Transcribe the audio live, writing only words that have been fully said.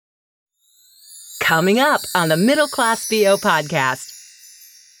Coming up on the Middle Class VO podcast.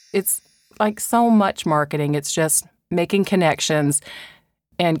 It's like so much marketing. It's just making connections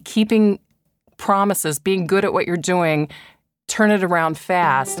and keeping promises, being good at what you're doing, turn it around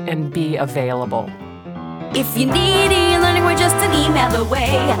fast, and be available. If you need e-learning, we're just an email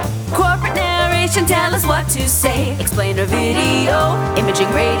away. Corporate narration, tell us what to say. Explainer video,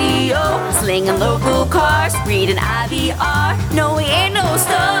 imaging radio, slinging local cars, reading IVR. No, we ain't no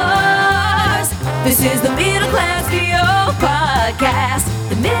stars. This is the Middle Class VO podcast.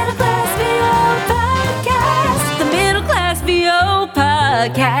 The Middle Class VO podcast. The Middle Class VO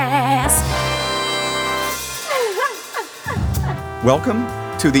podcast. Welcome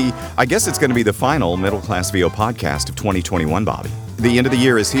to I guess it's going to be the final Middle Class VO podcast of 2021, Bobby. The end of the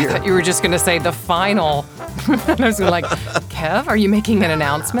year is here. I thought you were just going to say the final. I was like, Kev, are you making an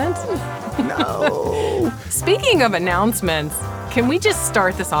announcement? No. Speaking of announcements, can we just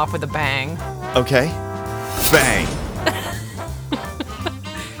start this off with a bang? Okay. Bang.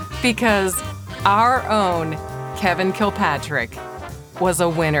 Because our own Kevin Kilpatrick was a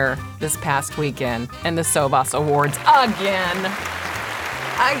winner this past weekend in the SOVAS Awards again.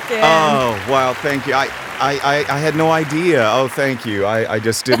 Oh, wow, thank you. I had no idea. Oh, thank you. I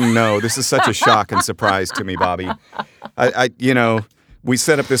just didn't know. This is such a shock and surprise to me, Bobby. We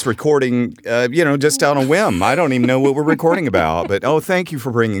set up this recording, just on a whim. I don't even know what we're recording about. But, thank you for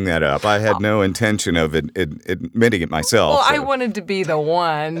bringing that up. I had no intention of admitting it myself. Well, so. I wanted to be the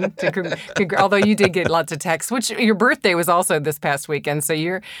one to although you did get lots of texts, which your birthday was also this past weekend. So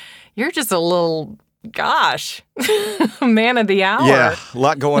you're just a little, gosh, man of the hour. Yeah, a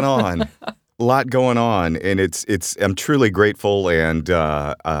lot going on. And I'm truly grateful, and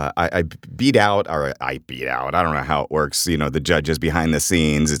I beat out. I don't know how it works, the judges behind the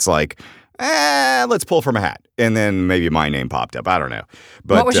scenes. It's like, let's pull from a hat. And then maybe my name popped up. I don't know.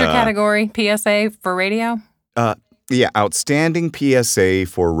 But what was your category? PSA for radio? Outstanding PSA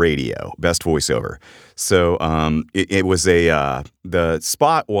for radio, best voiceover. So it was the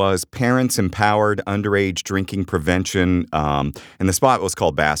spot was Parents Empowered Underage Drinking Prevention, and the spot was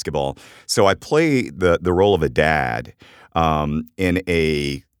called Basketball. So I play the role of a dad in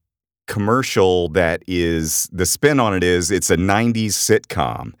a commercial that is, the spin on it is, it's a 90s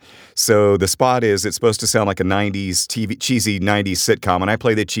sitcom. So the spot is, it's supposed to sound like a 90s cheesy 90s sitcom, and I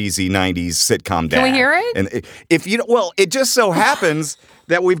play the cheesy 90s sitcom dad. Can we hear it? And it just so happens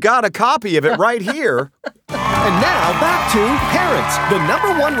that we've got a copy of it right here. And now back to Parents, the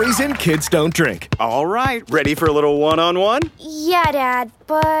number one reason kids don't drink. All right, ready for a little one-on-one? Yeah, Dad,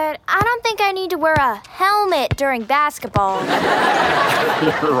 but I don't think I need to wear a helmet during basketball.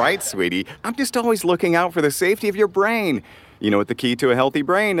 You're right, sweetie. I'm just always looking out for the safety of your brain. You know what the key to a healthy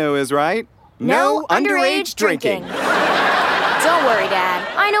brain, is, right? No underage drinking. Don't worry, Dad.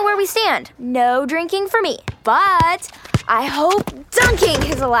 I know where we stand. No drinking for me. But I hope dunking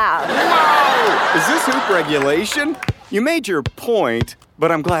is allowed. Whoa! Is this hoop regulation? You made your point,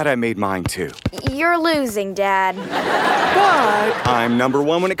 but I'm glad I made mine too. You're losing, Dad. But I'm number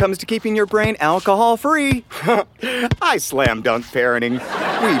one when it comes to keeping your brain alcohol-free. I slam dunk parenting.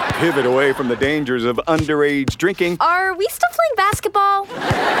 We pivot away from the dangers of underage drinking. Are we still playing basketball?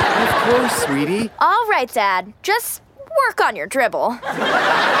 Of course, sweetie. All right, Dad. Just work on your dribble. Tune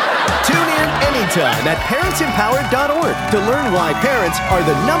in anytime at parentsempowered.org to learn why parents are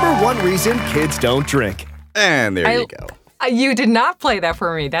the number one reason kids don't drink. And there you go. You did not play that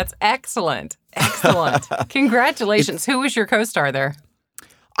for me. That's excellent. Excellent. Congratulations. Who was your co-star there?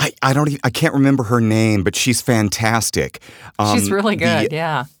 I can't remember her name, but she's fantastic. She's really good,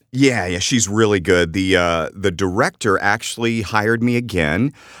 yeah. Yeah, she's really good. The director actually hired me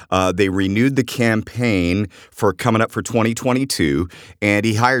again. They renewed the campaign for coming up for 2022, and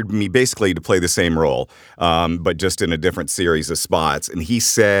he hired me basically to play the same role, but just in a different series of spots. And he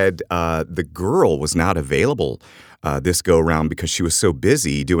said the girl was not available this go-around because she was so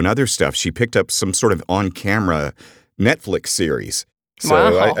busy doing other stuff. She picked up some sort of on-camera Netflix series. So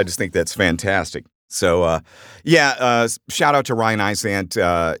wow. I just think that's fantastic. So, shout out to Ryan Isant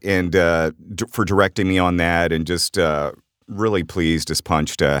for directing me on that, and just really pleased as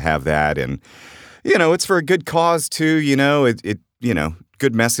punch to have that. And, it's for a good cause, too.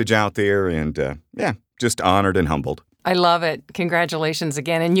 Good message out there, and, just honored and humbled. I love it. Congratulations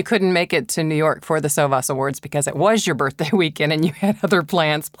again. And you couldn't make it to New York for the SOVAS Awards because it was your birthday weekend and you had other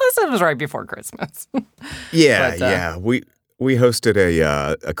plans. Plus, it was right before Christmas. Yeah. We hosted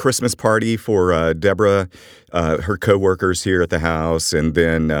a Christmas party for Deborah, her coworkers here at the house, and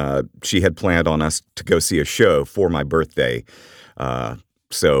then she had planned on us to go see a show for my birthday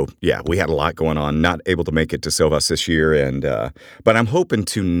So, yeah, we had a lot going on. Not able to make it to SOVAS this year, but I'm hoping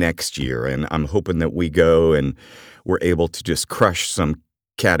to next year, and I'm hoping that we go and we're able to just crush some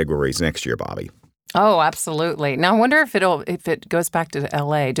categories next year, Bobby. Oh, absolutely. Now, I wonder if it goes back to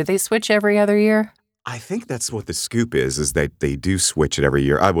L.A. Do they switch every other year? I think that's what the scoop is that they do switch it every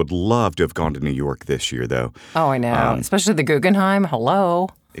year. I would love to have gone to New York this year, though. Oh, I know. Especially the Guggenheim. Hello.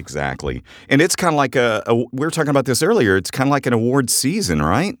 Exactly. And it's kind of like we were talking about this earlier, it's kind of like an awards season,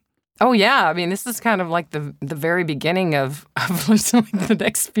 right? Oh, yeah. I mean, this is kind of like the very beginning of the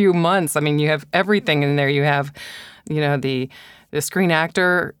next few months. I mean, you have everything in there. You have, the Screen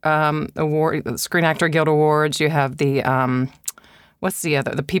Actor Award, the Screen Actor Guild Awards. You have the, what's the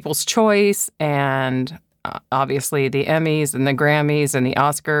other? The People's Choice, and obviously the Emmys and the Grammys and the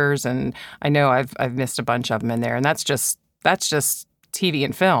Oscars. And I know I've missed a bunch of them in there. And that's just TV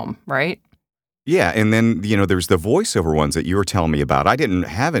and film, right? Yeah, and then there's the voiceover ones that you were telling me about. I didn't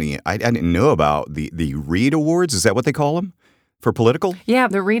have any. I didn't know about the Reed Awards. Is that what they call them for political? Yeah,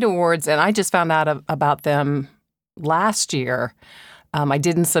 the Reed Awards, and I just found out about them last year. I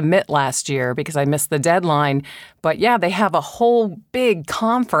didn't submit last year because I missed the deadline. But yeah, they have a whole big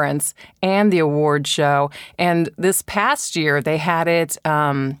conference and the award show. And this past year, they had it.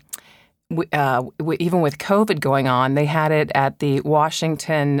 Even with COVID going on, they had it at the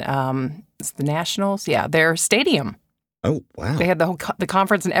Washington, the Nationals, their stadium. Oh, wow. They had the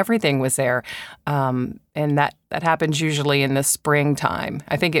conference and everything was there. And that happens usually in the springtime.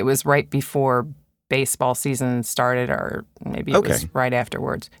 I think it was right before baseball season started, or maybe it was right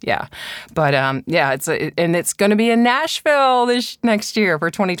afterwards. Yeah. But it's going to be in Nashville this next year for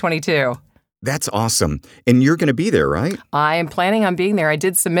 2022. That's awesome. And you're going to be there, right? I am planning on being there. I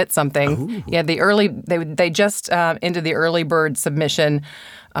did submit something. Ooh. Yeah, they just into the early bird submission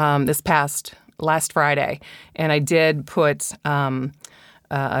last Friday. And I did put a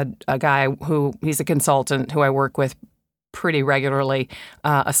guy he's a consultant who I work with pretty regularly,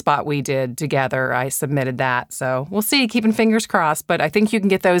 a spot we did together. I submitted that. So we'll see, keeping fingers crossed. But I think you can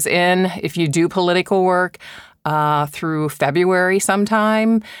get those in if you do political work through February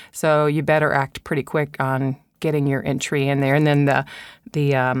sometime. So you better act pretty quick on getting your entry in there. And then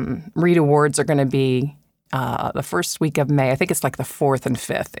the Reed Awards are going to be the first week of May. I think it's like the 4th and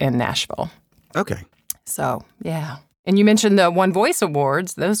 5th in Nashville. Okay. So, yeah. And you mentioned the One Voice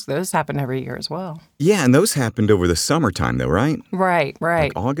Awards. Those happen every year as well. Yeah, and those happened over the summertime, though, right? Right.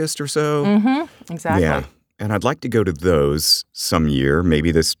 Like August or so? Mm-hmm. Exactly. Yeah. And I'd like to go to those some year, maybe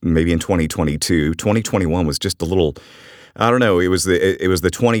in 2022. 2021 was just a little, I don't know, it was the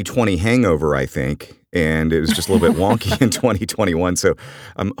 2020 hangover, I think, and it was just a little bit wonky in 2021. So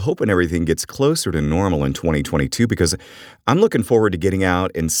I'm hoping everything gets closer to normal in 2022 because I'm looking forward to getting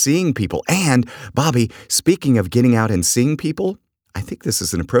out and seeing people. And, Bobby, speaking of getting out and seeing people, I think this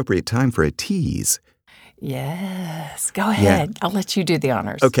is an appropriate time for a tease. Yes. Go ahead. Yeah. I'll let you do the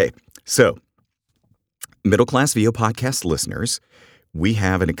honors. Okay. So, Middle Class VO podcast listeners, we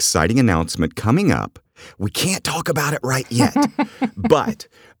have an exciting announcement coming up. We can't talk about it right yet, but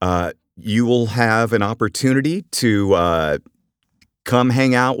you will have an opportunity to come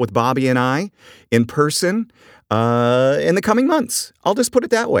hang out with Bobby and I in person in the coming months. I'll just put it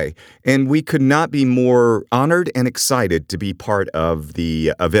that way. And we could not be more honored and excited to be part of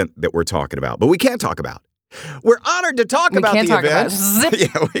the event that we're talking about, but we can't talk about. We're honored to talk about the event. Zip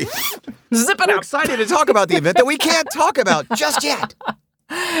it We're up. excited to talk about the event that we can't talk about just yet.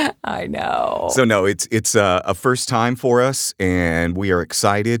 I know. So no, it's a first time for us, and we are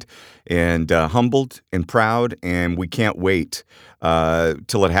excited and humbled and proud, and we can't wait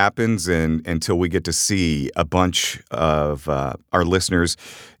till it happens and until we get to see a bunch of our listeners,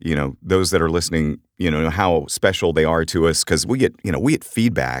 those that are listening, how special they are to us, because we get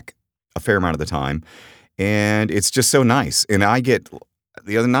feedback a fair amount of the time. And it's just so nice. And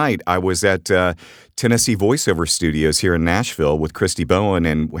the other night, I was at Tennessee Voiceover Studios here in Nashville with Christy Bowen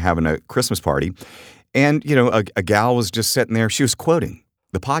and having a Christmas party. And, a gal was just sitting there. She was quoting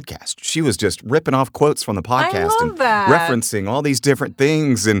the podcast. She was just ripping off quotes from the podcast and referencing all these different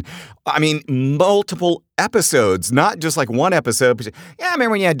things. And I mean, multiple episodes, not just like one episode. But yeah, I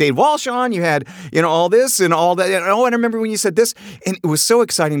remember when you had Dave Walsh on, you had, all this and all that. Oh, I remember when you said this. And it was so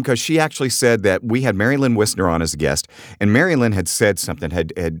exciting because she actually said that we had Mary Lynn Wisner on as a guest. And Mary Lynn had said something,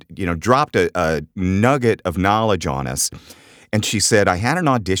 had dropped a nugget of knowledge on us. And she said, I had an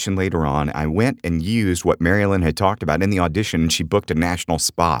audition later on. I went and used what Mary Lynn had talked about in the audition, and she booked a national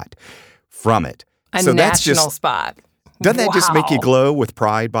spot from it. A national spot. Doesn't that just make you glow with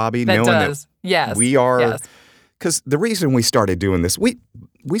pride, Bobby? That knowing does. Yes. We are. Yes. Because the reason we started doing this, we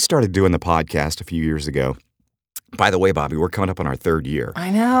started doing the podcast a few years ago By the way, Bobby, we're coming up on our 3rd year.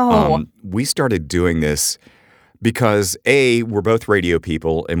 I know. We started doing this because A, we're both radio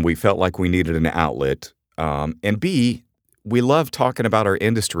people and we felt like we needed an outlet. And B, we love talking about our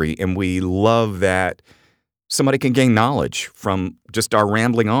industry and we love that somebody can gain knowledge from just our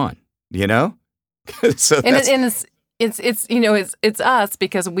rambling on, you know? So it's us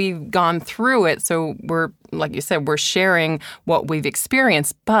because we've gone through it. So we're, like you said, we're sharing what we've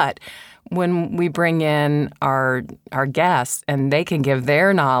experienced. But when we bring in our guests and they can give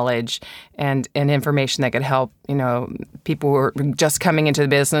their knowledge and information that could help, people who are just coming into the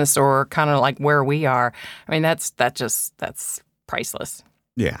business or kind of like where we are. I mean, that's priceless.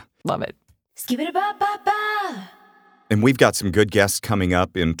 Yeah. Love it. Skip-it-a-ba-ba-ba. And we've got some good guests coming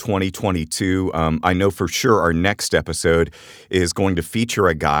up in 2022. I know for sure our next episode is going to feature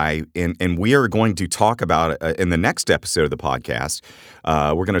a guy, and we are going to talk about, in the next episode of the podcast,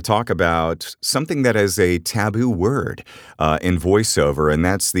 we're going to talk about something that is a taboo word in voiceover, and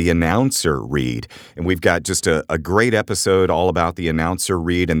that's the announcer read. And we've got just a great episode all about the announcer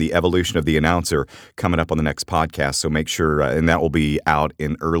read and the evolution of the announcer coming up on the next podcast. So make sure, and that will be out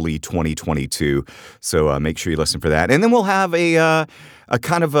in early 2022. So make sure you listen for that. And then we'll have a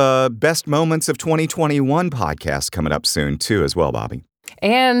kind of a best moments of 2021 podcast coming up soon too as well, Bobby.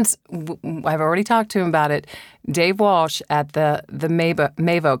 And I've already talked to him about it. Dave Walsh at the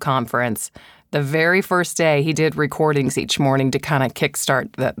MAVO conference, the very first day he did recordings each morning to kind of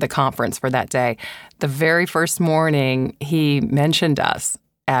kickstart the conference for that day. The very first morning he mentioned us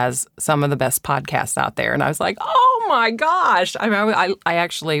as some of the best podcasts out there. And I was like, oh my gosh. I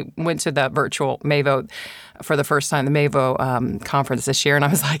actually went to the virtual MAVO for the first time, the MAVO conference this year. And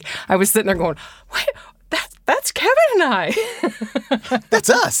I was sitting there going, wait, that's Kevin and I. That's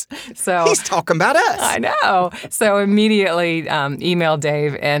us. So he's talking about us. I know. So immediately emailed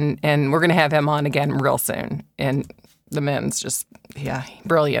Dave, and we're going to have him on again real soon. And the men's just,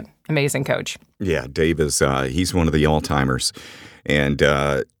 brilliant, amazing coach. Yeah, Dave is, he's one of the all-timers. And,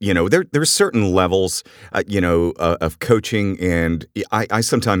 there's certain levels, of coaching. And I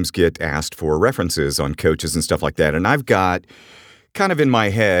sometimes get asked for references on coaches and stuff like that. And I've got kind of in my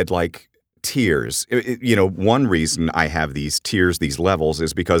head, like, tiers. One reason I have these tiers, these levels,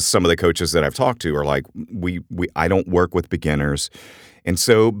 is because some of the coaches that I've talked to are like, I don't work with beginners. And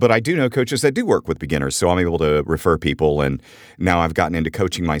so, but I do know coaches that do work with beginners. So I'm able to refer people. And now I've gotten into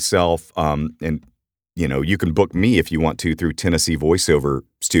coaching myself. And you can book me if you want to through Tennessee Voiceover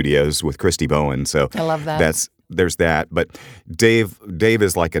Studios with Christy Bowen. So I love that. There's that. But Dave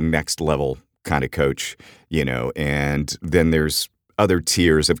is like a next level kind of coach, and then there's other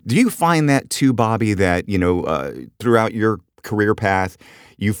tiers of. Do you find that too, Bobby, that, throughout your career path,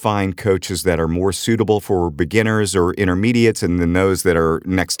 you find coaches that are more suitable for beginners or intermediates and then those that are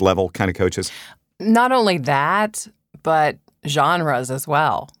next level kind of coaches? Not only that, but genres as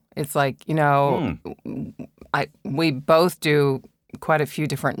well. It's like, we both do quite a few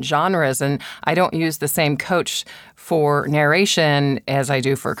different genres, and I don't use the same coach for narration as I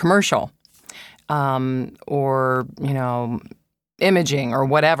do for commercial or, imaging or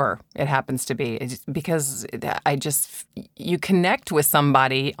whatever it happens to be. It's because you connect with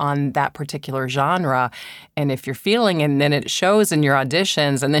somebody on that particular genre, and if you're feeling it, and then it shows in your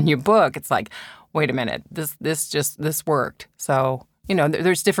auditions and then you book, it's like, wait a minute, this worked. So,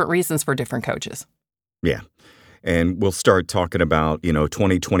 there's different reasons for different coaches. Yeah. And we'll start talking about,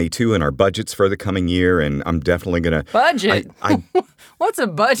 2022 and our budgets for the coming year. And I'm definitely going to... Budget? What's a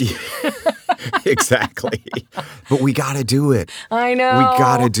budget? Exactly. But we got to do it. I know. We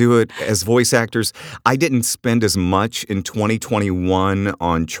got to do it as voice actors. I didn't spend as much in 2021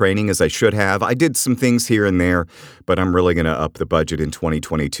 on training as I should have. I did some things here and there, but I'm really going to up the budget in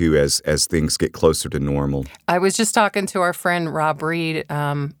 2022 as things get closer to normal. I was just talking to our friend Rob Reed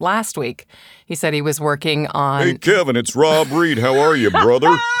last week. He said he was working on... Hey, Kevin, it's Rob Reed. How are you,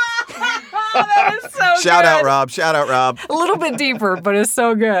 brother? That was so Shout good. out, Rob. Shout out, Rob. A little bit deeper, but it's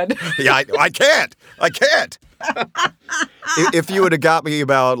so good. Yeah, I can't. If you would have got me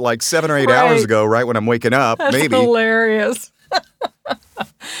about like 7 or 8 hours ago, right when I'm waking up, That's maybe. Hilarious.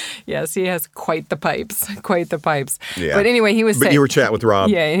 Yes, he has quite the pipes. Yeah. But anyway, he was saying... But you were chatting with Rob.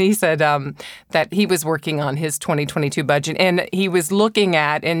 Yeah, and he said that he was working on his 2022 budget, and he was looking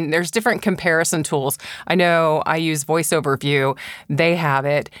at, and there's different comparison tools. I know I use VoiceOver View. They have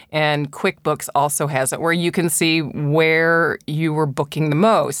it, and QuickBooks also has it, where you can see where you were booking the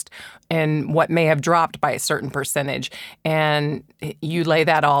most and what may have dropped by a certain percentage. And you lay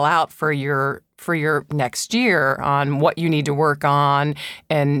that all out for your next year on what you need to work on,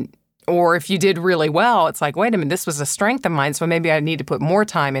 and Or if you did really well, it's like, wait a minute, this was a strength of mine, so maybe I need to put more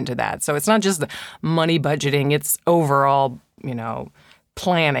time into that. So it's not just the money budgeting, it's overall,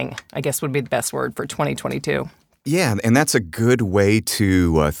 planning, I guess would be the best word for 2022. Yeah, and that's a good way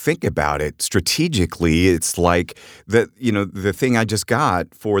to think about it strategically. It's like the thing I just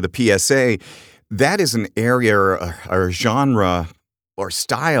got for the PSA, that is an area or a genre or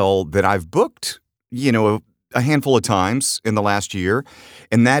style that I've booked, a handful of times in the last year,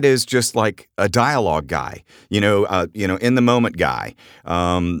 and that is just like a dialogue guy, in the moment guy,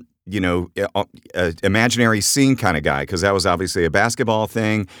 imaginary scene kind of guy, because that was obviously a basketball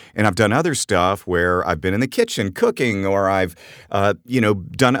thing. And I've done other stuff where I've been in the kitchen cooking, or I've,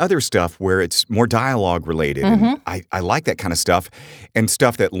 done other stuff where it's more dialogue related. And I like that kind of stuff, and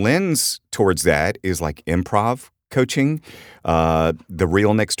stuff that lends towards that is like improv coaching, the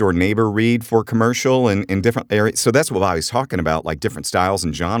real next door neighbor read for commercial and in different areas. So that's what I was talking about, like different styles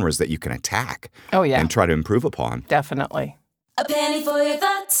and genres that you can attack. Oh, yeah. And try to improve upon. Definitely. A penny for your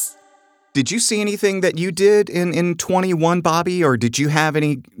thoughts. Did you see anything that you did in 21, Bobby, or did you have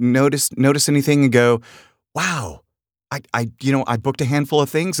any notice anything and go, wow, I booked a handful of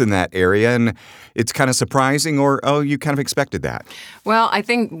things in that area and it's kind of surprising, or you kind of expected that? Well, I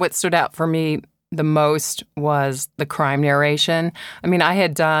think what stood out for me the most was the crime narration. I mean, I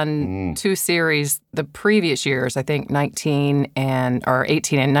had done 2 series the previous years, I think 18 and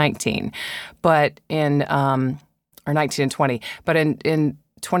 19, but or 19 and 20. But in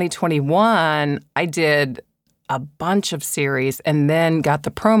 2021, I did a bunch of series and then got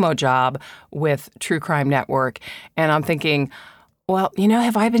the promo job with True Crime Network. And I'm thinking, well,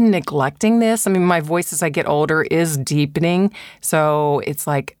 have I been neglecting this? I mean, my voice as I get older is deepening. So it's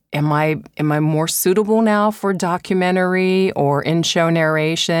like, am I more suitable now for documentary or in-show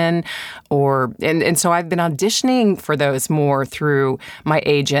narration? And so I've been auditioning for those more through my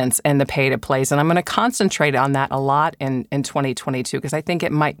agents and the pay-to-plays. And I'm going to concentrate on that a lot in 2022 because I think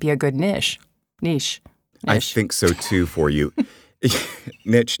it might be a good niche. I think so, too, for you.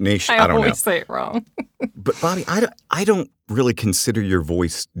 niche, I don't know. I always say it wrong. But, Bobby, I don't really consider your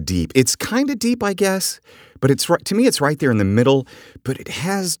voice deep. It's kind of deep, I guess, but to me, it's right there in the middle, but it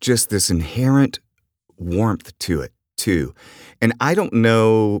has just this inherent warmth to it, too. And I don't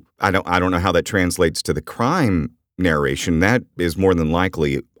know how that translates to the crime narration. That is more than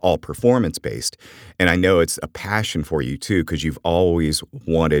likely all performance-based. And I know it's a passion for you, too, because you've always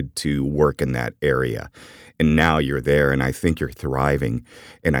wanted to work in that area. And now you're there, and I think you're thriving.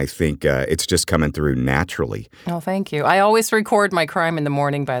 And I think it's just coming through naturally. Oh, thank you. I always record my crime in the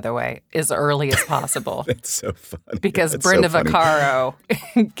morning, by the way, as early as possible. That's so funny. Because That's Brenda so funny.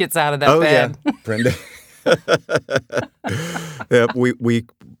 Vaccaro gets out of that bed. Yeah, Brenda. Yeah,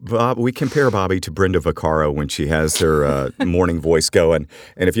 we compare Bobby to Brenda Vaccaro when she has her morning voice going.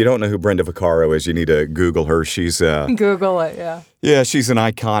 And if you don't know who Brenda Vaccaro is, you need to Google her. She's Google it, yeah. Yeah, she's an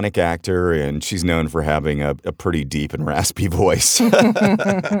iconic actor, and she's known for having a pretty deep and raspy voice.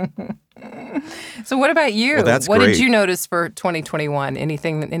 So what about you? Well, that's what great. did you notice for 2021? Any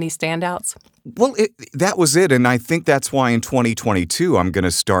standouts? Well, that was it, and I think that's why in 2022 I'm going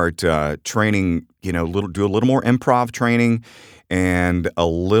to start training. Do a little more improv training, and a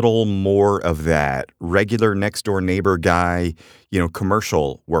little more of that regular next door neighbor guy,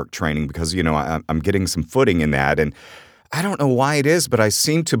 commercial work training, because I'm getting some footing in that, and I don't know why it is, but I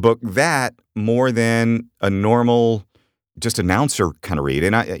seem to book that more than a normal just announcer kind of read.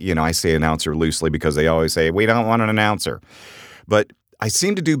 And I say announcer loosely because they always say, we don't want an announcer. But I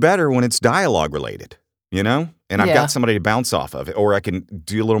seem to do better when it's dialogue related, and I've got somebody to bounce off of, or I can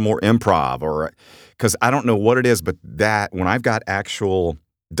do a little more improv, or because I don't know what it is, but that when I've got actual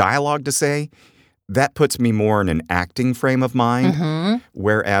dialogue to say, that puts me more in an acting frame of mind. Mm-hmm.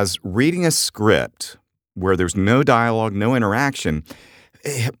 Whereas reading a script where there's no dialogue, no interaction,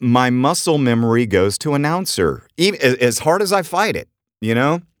 my muscle memory goes to announcer, even as hard as I fight it,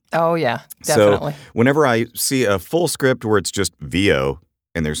 Oh, yeah, definitely. So whenever I see a full script where it's just VO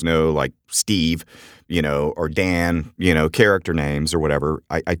and there's no like Steve, or Dan, character names or whatever,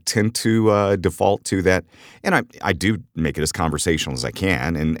 I tend to default to that. And I do make it as conversational as I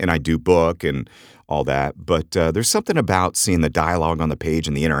can, and I do book and all that. But there's something about seeing the dialogue on the page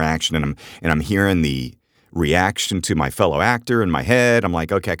and the interaction, and I'm hearing the reaction to my fellow actor in my head. I'm like,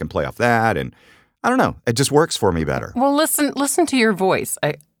 okay, I can play off that, and I don't know. It just works for me better. Well, listen to your voice.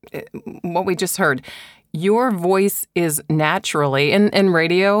 What we just heard, your voice is naturally, and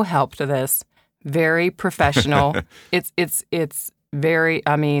radio helped this, very professional. It's very.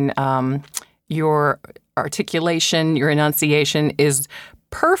 I mean, your articulation, your enunciation is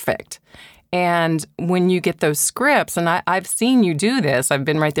perfect. And when you get those scripts, and I've seen you do this, I've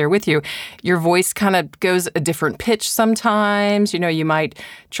been right there with you, your voice kind of goes a different pitch sometimes. You might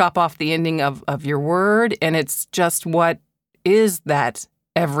chop off the ending of your word, and it's just what is that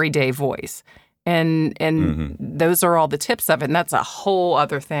everyday voice. And those are all the tips of it, and that's a whole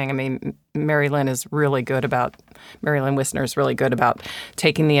other thing. I mean, Mary Lynn Wisner is really good about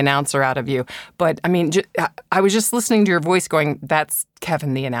taking the announcer out of you. But, I mean, I was just listening to your voice going, that's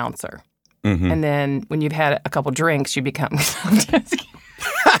Kevin the announcer. Mm-hmm. And then when you've had a couple drinks, you become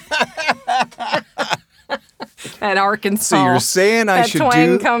that Arkansas. So you're saying I should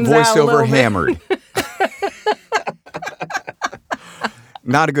do voiceover hammered.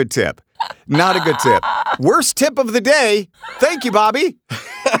 Not a good tip. Not a good tip. Worst tip of the day. Thank you, Bobby.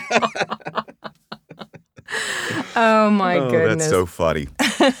 Oh, my goodness. That's so funny.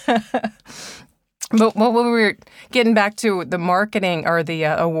 But when we were getting back to the marketing or the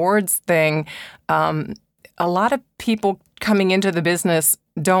awards thing, a lot of people coming into the business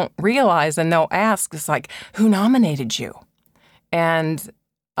don't realize, and they'll ask, it's like, who nominated you? And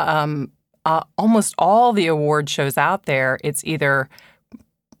almost all the award shows out there, it's either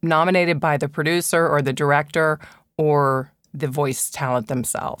nominated by the producer or the director or the voice talent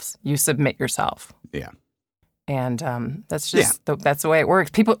themselves. You submit yourself. Yeah. And that's just that's the way it works.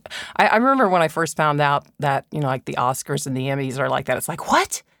 People, I remember when I first found out that, like the Oscars and the Emmys are like that. It's like,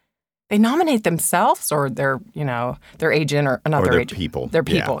 what? They nominate themselves or their agent or not their agent. People. Their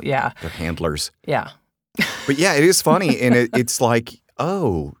people, yeah. Their handlers. Yeah. But yeah, it is funny. And it's like,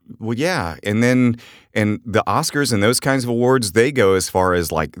 oh, well, yeah. And the Oscars and those kinds of awards, they go as far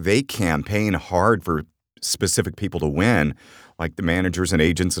as like they campaign hard for specific people to win. Like the managers and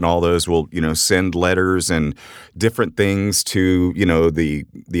agents and all those will, send letters and different things to,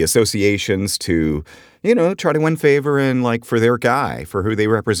 the associations to, try to win favor and like for their guy, for who they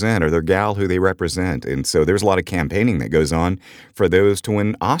represent or their gal who they represent. And so there's a lot of campaigning that goes on for those to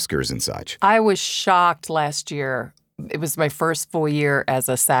win Oscars and such. I was shocked last year. It was my first full year as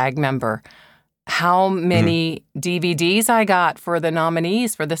a SAG member. How many DVDs I got for the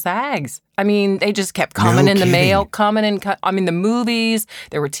nominees for the SAGs. I mean, they just kept coming in the mail, the movies,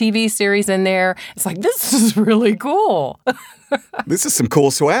 there were TV series in there. It's like, this is really cool. This is some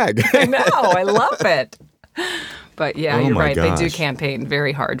cool swag. I know, I love it. But yeah, you're right. Gosh. They do campaign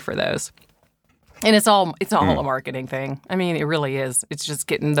very hard for those. And it's all a marketing thing. I mean, it really is. It's just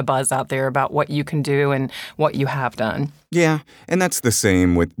getting the buzz out there about what you can do and what you have done. Yeah, and that's the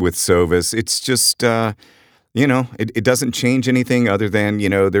same with SOVAS. It's just, it doesn't change anything other than,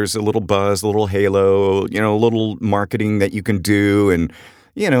 there's a little buzz, a little halo, a little marketing that you can do. And,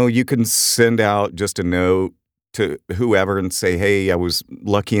 you can send out just a note to whoever and say, hey, I was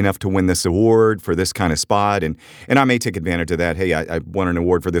lucky enough to win this award for this kind of spot. And I may take advantage of that. Hey, I won an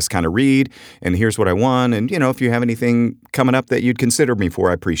award for this kind of read, and here's what I won. And, if you have anything coming up that you'd consider me for,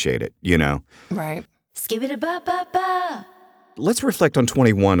 I appreciate it, Right. Skip-it-a-ba-ba-ba. Let's reflect on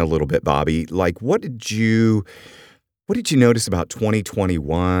 21 a little bit, Bobby. Like, what did you notice about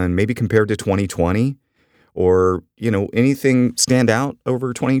 2021, maybe compared to 2020? Or, anything stand out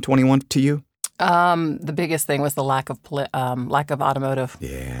over 2021 to you? The biggest thing was the lack of automotive.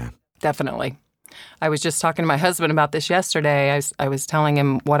 Yeah. Definitely. I was just talking to my husband about this yesterday. I was telling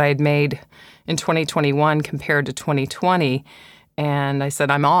him what I had made in 2021 compared to 2020, and I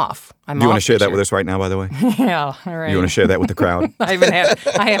said, I'm off. Do you want to share that with us right now, by the way? Yeah, all right. You want to share that with the crowd? I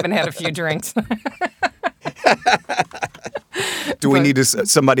haven't had a few drinks. Do we need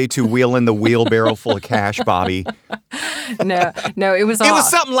somebody to wheel in the wheelbarrow full of cash, Bobby? No, it was off. It was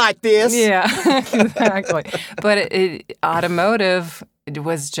something like this. Yeah, exactly. But automotive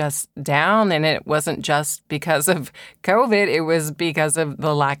was just down, and it wasn't just because of COVID. It was because of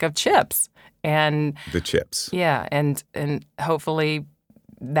the lack of chips. And the chips. Yeah, and hopefully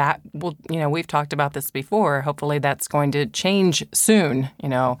that will, we've talked about this before. Hopefully that's going to change soon,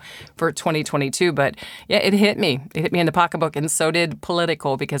 for 2022. But yeah, it hit me. It hit me in the pocketbook, and so did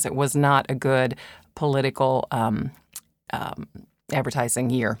political, because it was not a good political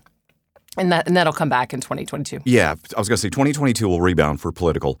advertising year. And that'll come back in 2022. Yeah, I was going to say 2022 will rebound for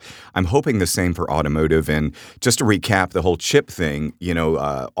political. I'm hoping the same for automotive. And just to recap the whole chip thing,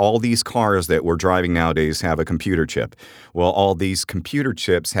 all these cars that we're driving nowadays have a computer chip. Well, all these computer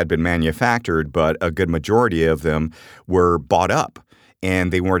chips had been manufactured, but a good majority of them were bought up.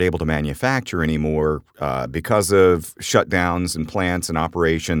 and they weren't able to manufacture anymore because of shutdowns and plants and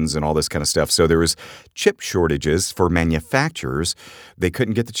operations and all this kind of stuff. So there was chip shortages for manufacturers. They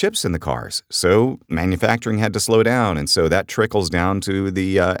couldn't get the chips in the cars. So manufacturing had to slow down. And so that trickles down to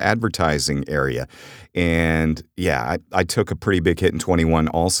the advertising area. And yeah, I took a pretty big hit in 21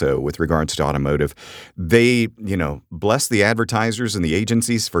 also with regards to automotive. They, bless the advertisers and the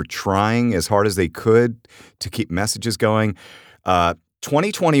agencies for trying as hard as they could to keep messages going.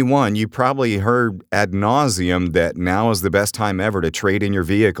 2021, you probably heard ad nauseum that now is the best time ever to trade in your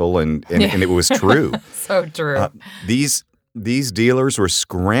vehicle, and it was true. So true. These dealers were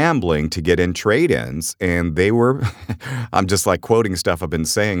scrambling to get in trade-ins, and they were, I'm just like quoting stuff I've been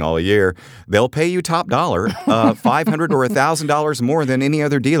saying all year, they'll pay you top dollar, $500 or $1,000 more than any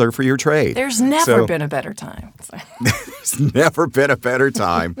other dealer for your trade. There's never been a better time. There's never been a better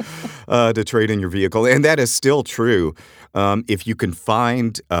time to trade in your vehicle, and that is still true. If you can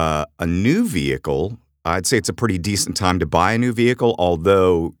find a new vehicle, I'd say it's a pretty decent time to buy a new vehicle,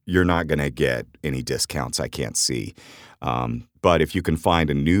 although you're not going to get any discounts I can't see. But if you can find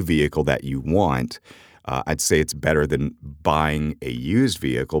a new vehicle that you want, I'd say it's better than buying a used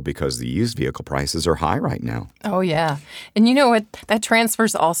vehicle because the used vehicle prices are high right now. Oh, yeah. And you know what? That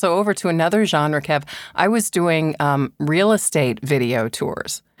transfers also over to another genre, Kev. I was doing real estate video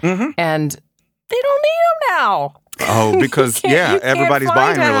tours, and they don't need them now. Oh, because, everybody's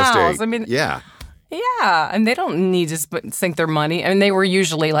buying real estate. I mean, yeah, and they don't need to sink their money. I mean, they were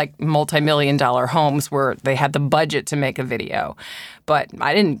usually like multi-million-dollar homes where they had the budget to make a video. But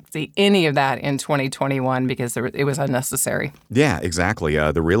I didn't see any of that in 2021 because it was unnecessary. Yeah, exactly.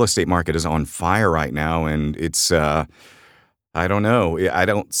 The real estate market is on fire right now, and it's I don't know. I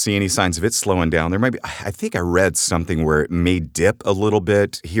don't see any signs of it slowing down. There might be. I think I read something where it may dip a little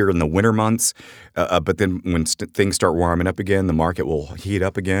bit here in the winter months, but then when things start warming up again, the market will heat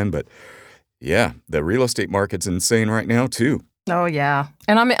up again. But yeah, the real estate market's insane right now too. Oh yeah,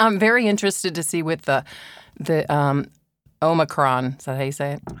 and I'm very interested to see with the Omicron. Is that how you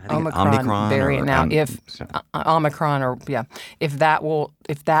say it? Omicron variant now. Omicron if that will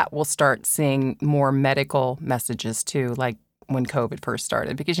start seeing more medical messages too, like when COVID first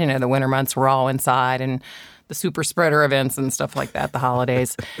started, because the winter months we're all inside and the super spreader events and stuff like that, the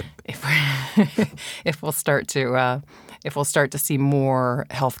holidays. if we'll start to see more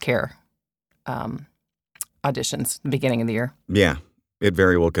healthcare auditions at the beginning of the year. Yeah, it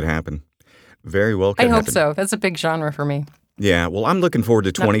very well could happen. Very well could happen. I hope so. That's a big genre for me. Yeah, well, I'm looking forward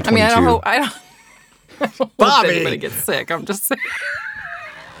to 2022. I don't Bobby! Hope anybody gets sick. I'm just saying.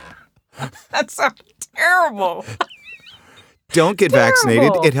 That sounds terrible. Don't get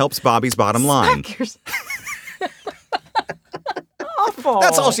vaccinated. It helps Bobby's bottom line. Awful.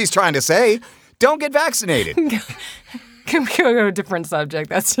 That's all she's trying to say. Don't get vaccinated. Can we go to a different subject?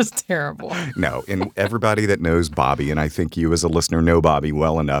 That's just terrible. No, and everybody that knows Bobby, and I think you as a listener know Bobby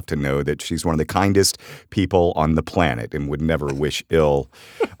well enough to know that she's one of the kindest people on the planet and would never wish ill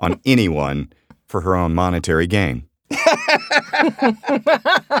on anyone for her own monetary gain.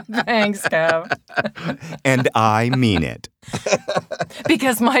 Thanks, Kev. And I mean it.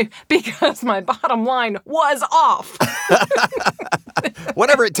 Because my bottom line was off.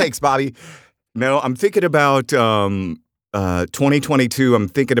 Whatever it takes, Bobby. No, I'm thinking about 2022. I'm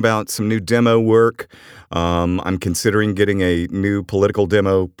thinking about some new demo work. I'm considering getting a new political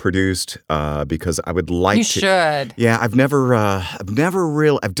demo produced because I would like to. You should. Yeah, I've done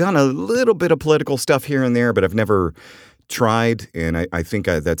a little bit of political stuff here and there, but I've never tried. And I think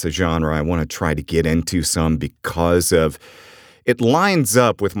that's a genre I want to try to get into some because of it lines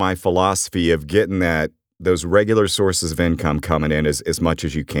up with my philosophy of getting those regular sources of income coming in as much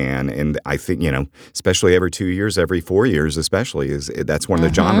as you can. And I think, especially every 2 years, every 4 years especially, that's one of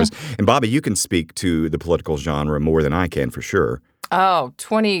the genres. And Bobby, you can speak to the political genre more than I can for sure. Oh,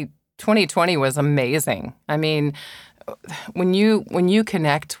 2020 was amazing. I mean, when you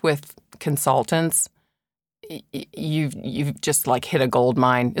connect with consultants, you've just like hit a gold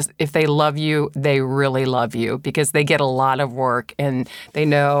mine. If they love you, they really love you because they get a lot of work and they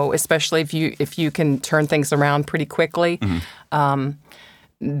know, especially if you can turn things around pretty quickly,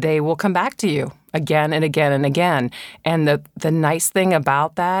 they will come back to you again and again and again. And the nice thing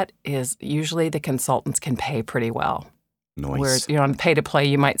about that is usually the consultants can pay pretty well. Nice. Whereas, on pay to play,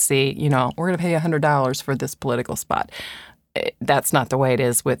 you might see, we're going to pay you $100 for this political spot. That's not the way it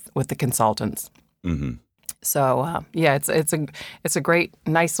is with the consultants. Mm-hmm. So, it's a great,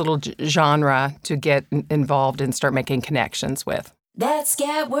 nice little genre to get involved and start making connections with. That's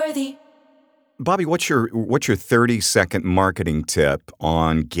Scatworthy. Bobby, what's your 30-second marketing tip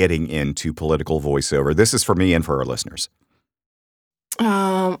on getting into political voiceover? This is for me and for our listeners.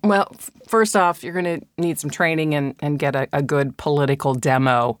 Well, first off, you're going to need some training and get a good political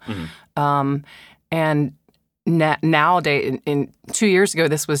demo. And nowadays, in 2 years ago,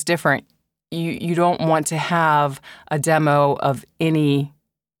 this was different. You don't want to have a demo of any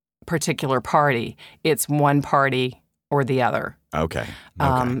particular party. It's one party or the other. Okay.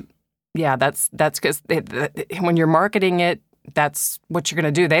 Yeah, that's because when you're marketing it, that's what you're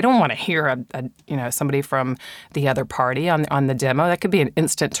going to do. They don't want to hear somebody from the other party on the demo. That could be an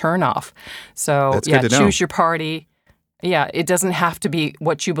instant turnoff. So that's good to know. Choose your party. Yeah, it doesn't have to be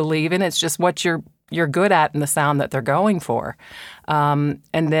what you believe in. It's just what you're good at and the sound that they're going for. And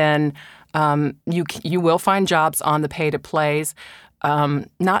then you will find jobs on the pay-to-plays.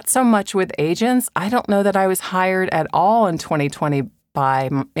 Not so much with agents. I don't know that I was hired at all in 2020 by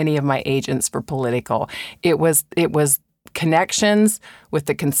any of my agents for political. It was connections with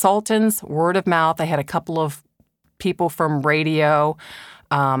the consultants, word of mouth. I had a couple of people from radio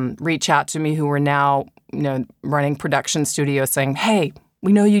reach out to me who were now running production studios saying, hey,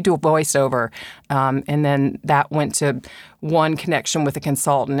 we know you do a voiceover. And then that went to one connection with a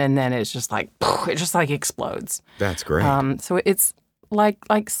consultant, and then it's just like, it just like explodes. That's great. So it's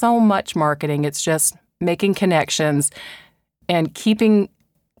like so much marketing. It's just making connections and keeping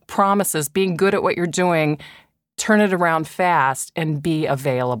promises, being good at what you're doing, turn it around fast, and be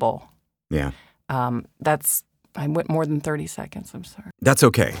available. Yeah. I went more than 30 seconds. I'm sorry. That's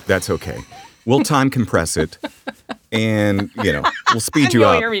okay. We'll time compress it, and we'll speed you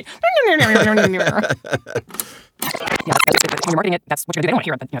up. You'll hear me. Yeah, when you're marketing it, that's what you're going to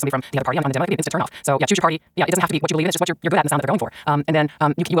do. They don't want to hear somebody from the other party on the demo. It could be an instant turnoff. So choose your party. Yeah, it doesn't have to be what you believe in. It's just what you're good at and the sound that they're going for. And then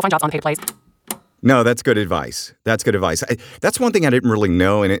you will find jobs on the pay-to-plays. No, that's good advice. That's one thing I didn't really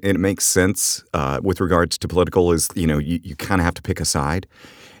know, and it makes sense with regards to political is, you kind of have to pick a side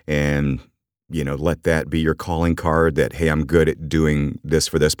and, let that be your calling card that, hey, I'm good at doing this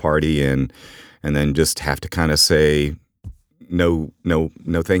for this party, and then just have to kind of say no,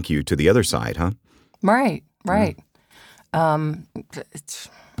 thank you to the other side, huh? Right. I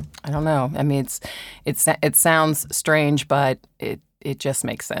don't know. I mean, it sounds strange, but it just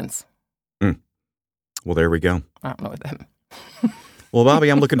makes sense. Well, there we go. I don't know what that means. Well, Bobby,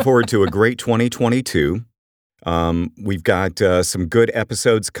 I'm looking forward to a great 2022. We've got some good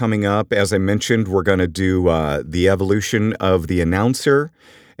episodes coming up. As I mentioned, we're going to do the evolution of the announcer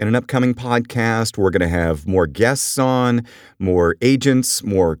in an upcoming podcast. We're going to have more guests on, more agents,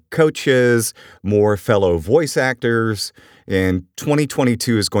 more coaches, more fellow voice actors. And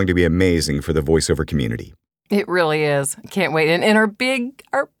 2022 is going to be amazing for the voiceover community. It really is. Can't wait. And our big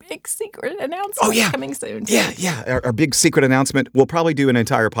secret announcement is coming soon. Yeah. Our big secret announcement. We'll probably do an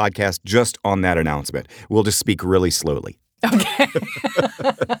entire podcast just on that announcement. We'll just speak really slowly. Okay.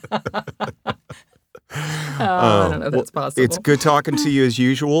 I don't know if that's possible. It's good talking to you as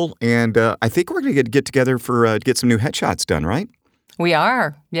usual. And I think we're going to get together for get some new headshots done, right? We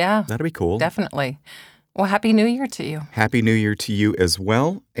are. Yeah. That'll be cool. Definitely. Well, Happy New Year to you. Happy New Year to you as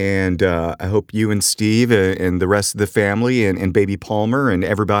well. And I hope you and Steve and the rest of the family and baby Palmer and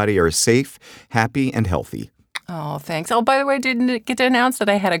everybody are safe, happy, and healthy. Oh, thanks. Oh, by the way, didn't get to announce that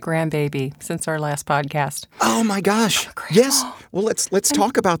I had a grandbaby since our last podcast. Oh, my gosh. Yes. Well, let's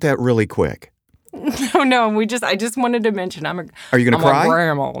talk about that really quick. No. I just wanted to mention Are you going to cry? I'm a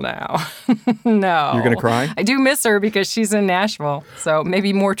grandma now. No. You're going to cry? I do miss her because she's in Nashville. So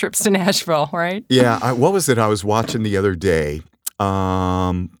maybe more trips to Nashville, right? Yeah. What was it I was watching the other day?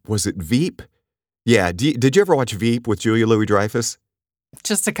 Was it Veep? Yeah. Did you ever watch Veep with Julia Louis-Dreyfus?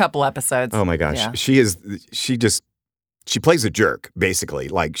 Just a couple episodes. Oh my gosh. Yeah. She plays a jerk, basically.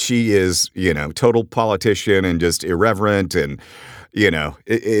 Like she is, total politician and just irreverent and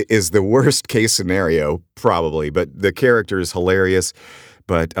it is the worst case scenario, probably, but the character is hilarious.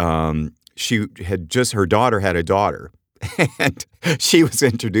 But her daughter had a daughter, and she was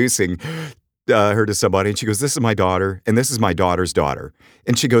introducing her to somebody, and she goes, "This is my daughter, and this is my daughter's daughter."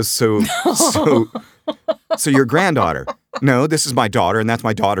 And she goes, "So your granddaughter?" "No, this is my daughter, and that's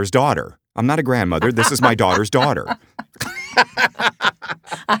my daughter's daughter. I'm not a grandmother. This is my daughter's daughter."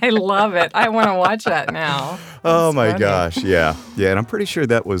 I love it. I want to watch that now. Oh my gosh, yeah, and I'm pretty sure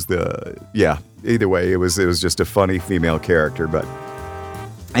that was either way, it was just a funny female character, but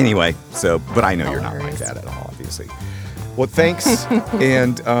anyway, but I know you're not like that at all, obviously. Well, thanks,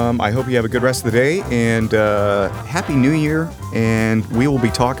 and I hope you have a good rest of the day, and Happy New Year and we will be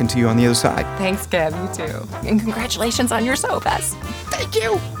talking to you on the other side. Thanks, Kev. You too. And congratulations on your SOVAS. Thank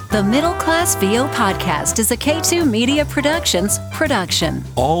you. The Middle Class VO Podcast is a K2 Media Productions production.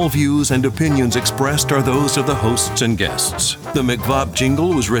 All views and opinions expressed are those of the hosts and guests. The McVop jingle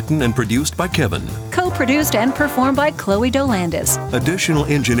was written and produced by Kevin. Co-produced and performed by Chloe Dolandis. Additional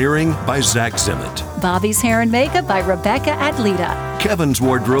engineering by Zach Zimmett. Bobby's hair and makeup by Rebecca Adlita. Kevin's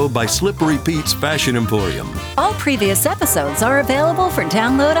wardrobe by Slippery Pete's Fashion Emporium. All previous episodes are available for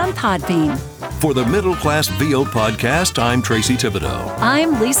download on Podbean. For the Middle Class VO Podcast, I'm Tracy Thibodeau.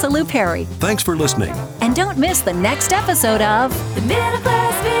 I'm Lisa Lou Perry. Thanks for listening. And don't miss the next episode of The Middle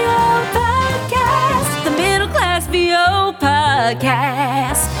Class VO Podcast. The Middle Class VO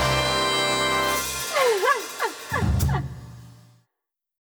Podcast.